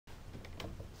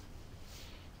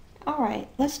Alright,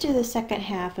 let's do the second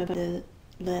half of the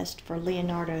list for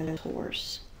Leonardo's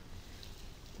horse.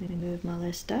 Let me move my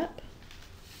list up.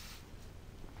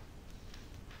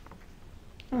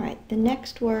 Alright, the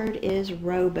next word is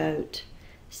rowboat.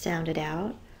 Sound it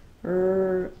out.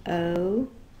 R-O-B-O-T.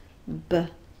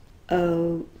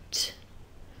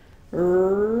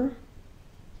 R-O.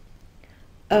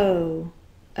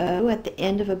 O at the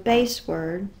end of a base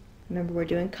word. Remember, we're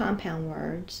doing compound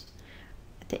words.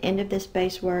 At the end of this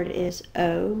base word is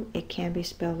O. It can be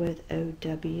spelled with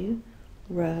O-W.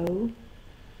 Row.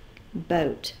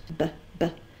 Boat. B.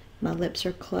 My lips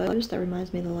are closed. That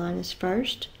reminds me the line is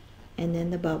first, and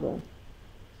then the bubble.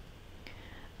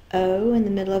 O in the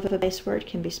middle of a base word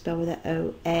can be spelled with a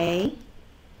O-A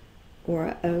or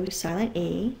a O silent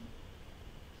E.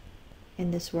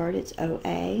 In this word it's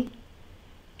O-A,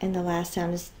 and the last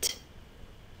sound is T.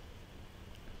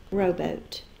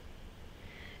 Rowboat.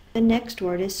 The next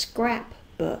word is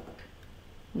scrapbook.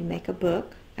 You make a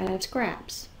book out of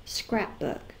scraps.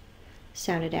 Scrapbook.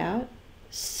 Sound it out.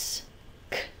 S,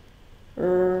 K,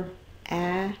 R,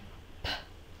 A, P,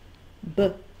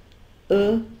 B,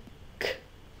 K.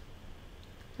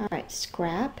 Alright,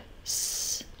 scrap.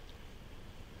 S,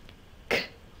 K,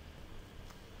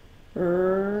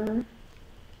 R,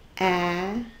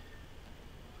 A,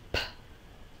 P.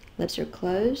 Lips are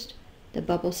closed. The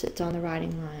bubble sits on the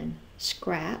writing line.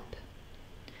 Scrap.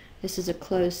 This is a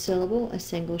closed syllable, a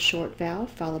single short vowel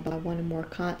followed by one or more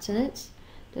consonants.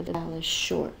 The vowel is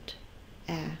short.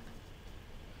 A.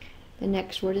 The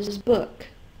next word is book.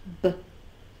 B.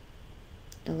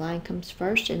 The line comes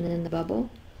first and then the bubble.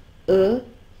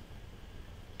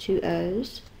 Two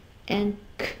O's, and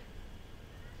K.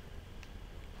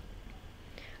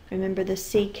 Remember the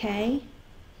CK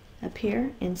up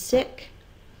here in sick?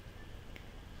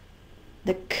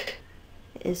 The K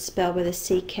is spelled with a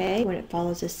CK when it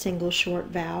follows a single short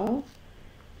vowel.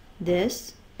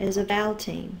 This is a vowel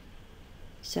team,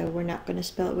 so we're not going to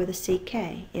spell it with a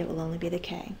CK. It will only be the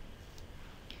K.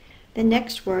 The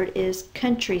next word is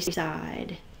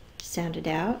countryside. Sound it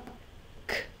out.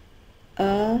 K,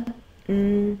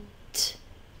 N, T,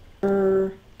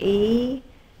 R, E,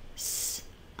 S,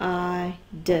 I,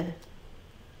 D.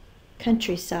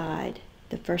 Countryside.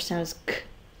 The first sound is K.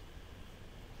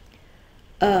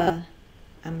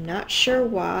 I'm not sure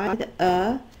why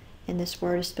the in this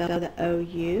word is spelled with the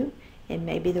O-U. It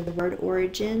may be the word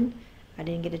origin. I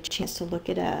didn't get a chance to look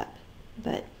it up.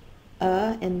 But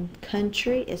in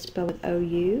country is spelled with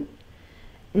O-U.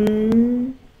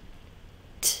 N,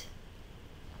 T,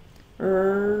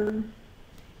 R,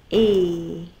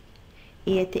 E.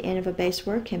 E at the end of a base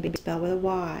word can be spelled with a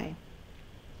Y.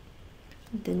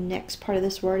 The next part of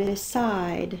this word is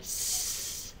side.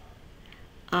 S,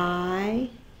 I,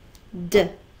 D.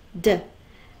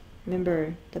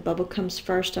 Remember, the bubble comes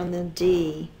first on the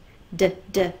D. D.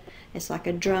 It's like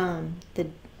a drum. The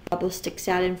bubble sticks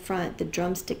out in front. The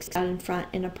drum sticks out in front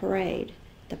in a parade.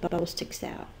 The bubble sticks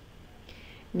out.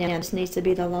 Now this needs to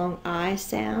be the long I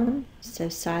sound, so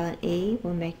silent E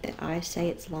will make the I say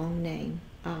its long name.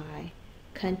 I.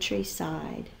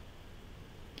 Countryside.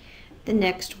 The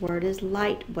next word is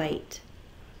lightweight.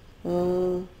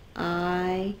 L,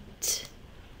 I, T,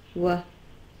 W,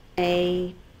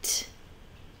 A, T.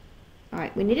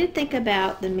 Alright, we need to think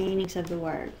about the meanings of the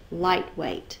word.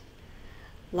 Lightweight.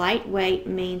 Lightweight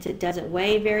means it doesn't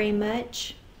weigh very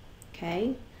much.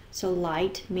 Okay, so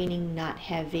light meaning not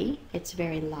heavy, it's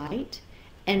very light.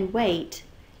 And weight,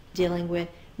 dealing with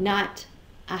not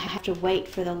I have to wait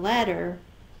for the letter,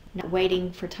 not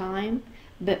waiting for time,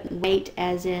 but weight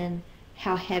as in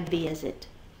how heavy is it.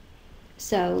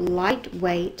 So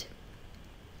lightweight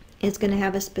is going to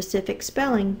have a specific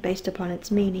spelling based upon its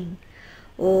meaning.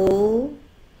 L,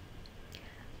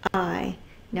 I.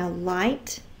 Now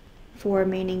light, for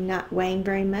meaning not weighing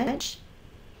very much,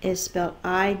 is spelled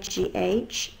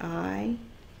I-G-H, I-G-H,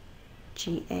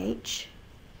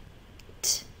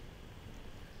 T,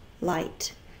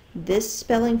 light. This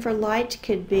spelling for light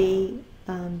could be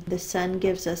the sun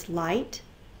gives us light,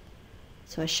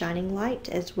 so a shining light,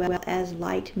 as well as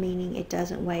light meaning it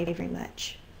doesn't weigh very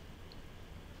much.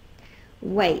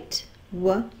 Weight,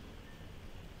 W.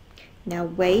 Now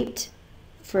weight,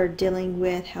 for dealing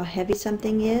with how heavy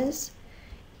something is,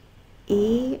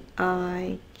 E-I-G-H,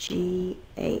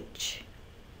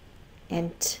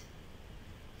 and T.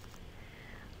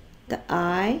 The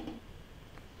I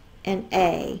and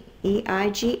A,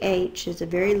 E-I-G-H, is a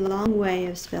very long way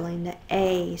of spelling the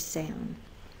A sound.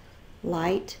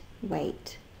 Light,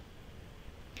 weight.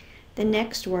 The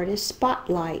next word is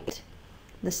spotlight.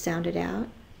 Let's sound it out.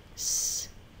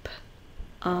 S-P-O-T-L-I-T.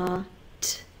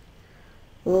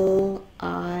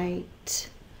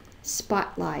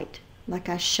 spotlight, like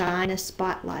I shine a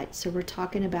spotlight. So we're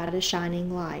talking about a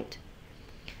shining light.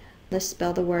 Let's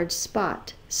spell the word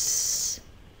spot. S,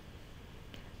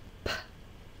 P,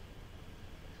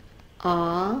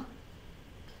 A,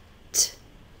 T.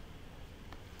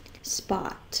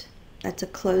 Spot. That's a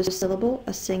closed syllable,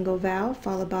 a single vowel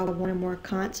followed by one or more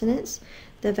consonants.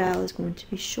 The vowel is going to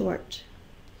be short.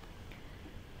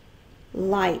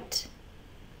 Light,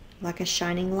 like a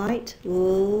shining light.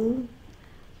 L,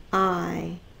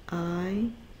 I,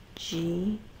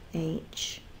 G,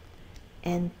 H,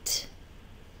 and T.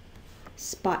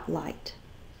 Spotlight.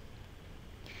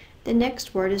 The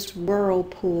next word is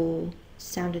whirlpool.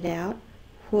 Sound it out.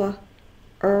 Wh,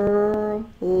 l,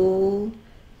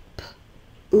 p,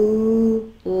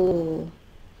 l.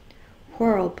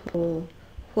 Whirlpool.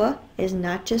 Wh is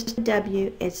not just a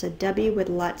W, it's a W with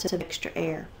lots of extra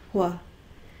air. Wh.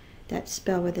 That's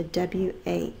spelled with a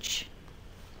W-H.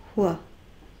 Wh.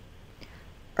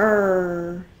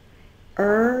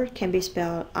 Can be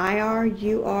spelled I-R,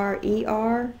 U-R,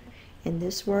 E-R. In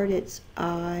this word, it's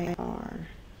I-R.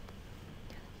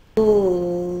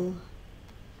 Pull.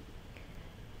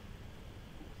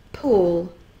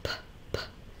 Pull. P, p.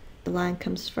 The line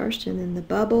comes first and then the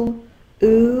bubble.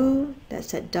 Ooh,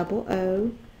 that's that double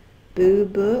O. Boo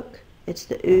book. It's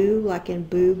the ooh like in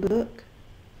boo book.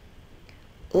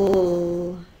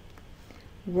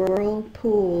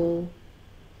 Whirlpool.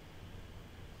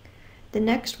 The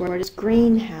next word is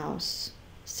greenhouse.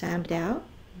 Sound it out.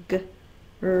 G,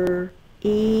 R,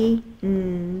 E,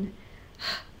 N, H,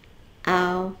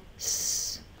 ow,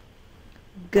 S.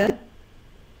 G,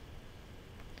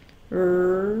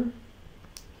 R,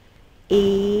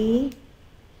 E.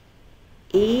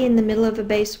 E in the middle of a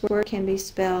base word can be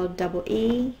spelled double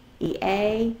E,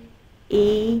 E-A,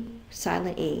 E,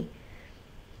 silent E.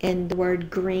 In the word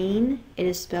green, it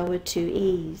is spelled with two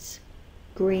E's.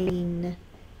 Green.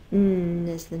 N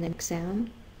is the next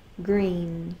sound.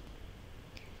 Green.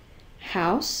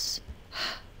 House.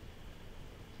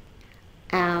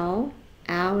 Owl.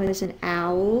 Owl is an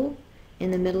owl.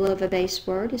 In the middle of a base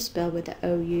word is spelled with the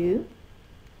O-U.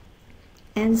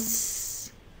 And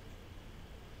S.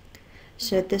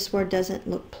 So if this word doesn't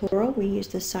look plural, we use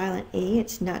the silent E.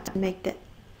 It's not to make the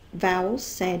vowels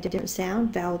say a different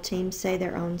sound. Vowel teams say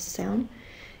their own sound.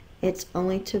 It's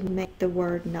only to make the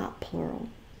word not plural.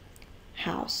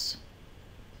 House.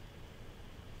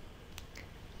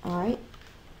 Alright.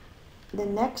 The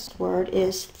next word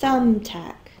is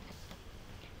thumbtack.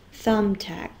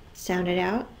 Thumbtack. Sound it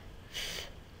out.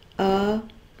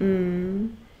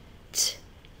 T-A-K.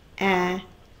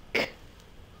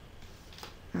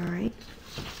 Alright.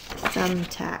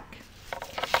 Thumbtack.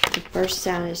 The first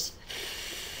sound is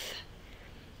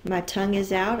my tongue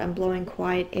is out. I'm blowing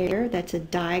quiet air. That's a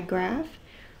digraph.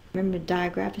 Remember, a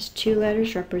digraph is two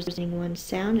letters representing one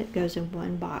sound. It goes in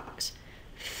one box.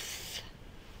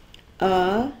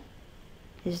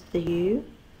 Is the U.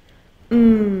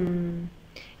 In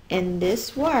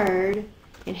this word,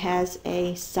 it has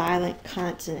a silent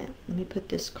consonant. Let me put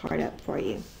this card up for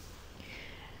you.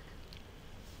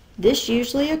 This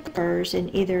usually occurs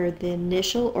in either the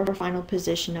initial or final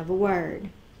position of a word.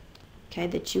 Okay,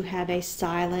 that you have a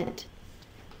silent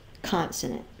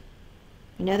consonant.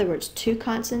 In other words, two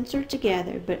consonants are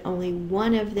together, but only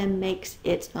one of them makes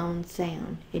its own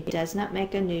sound. It does not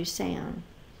make a new sound.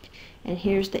 And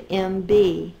here's the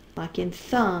MB, like in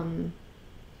thumb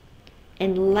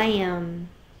and lamb.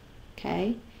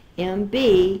 Okay,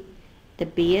 MB, the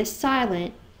B is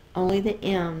silent, only the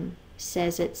M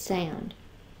says its sound.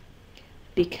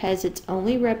 Because it's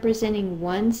only representing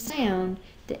one sound,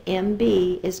 the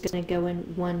MB is going to go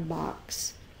in one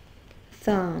box.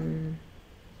 Thumb.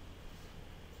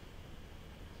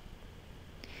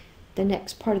 The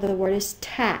next part of the word is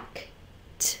tack.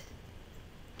 T,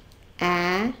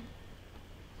 A,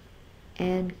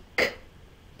 and K.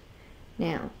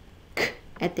 Now, K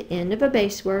at the end of a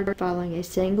base word following a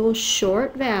single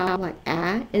short vowel, like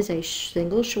A is a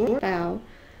single short vowel,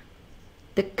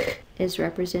 the K is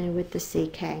represented with the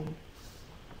CK.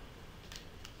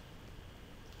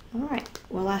 Alright,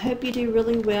 well, I hope you do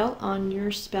really well on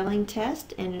your spelling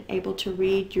test and are able to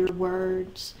read your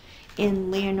words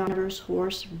in Leonardo's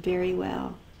horse very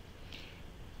well.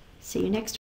 See you next time.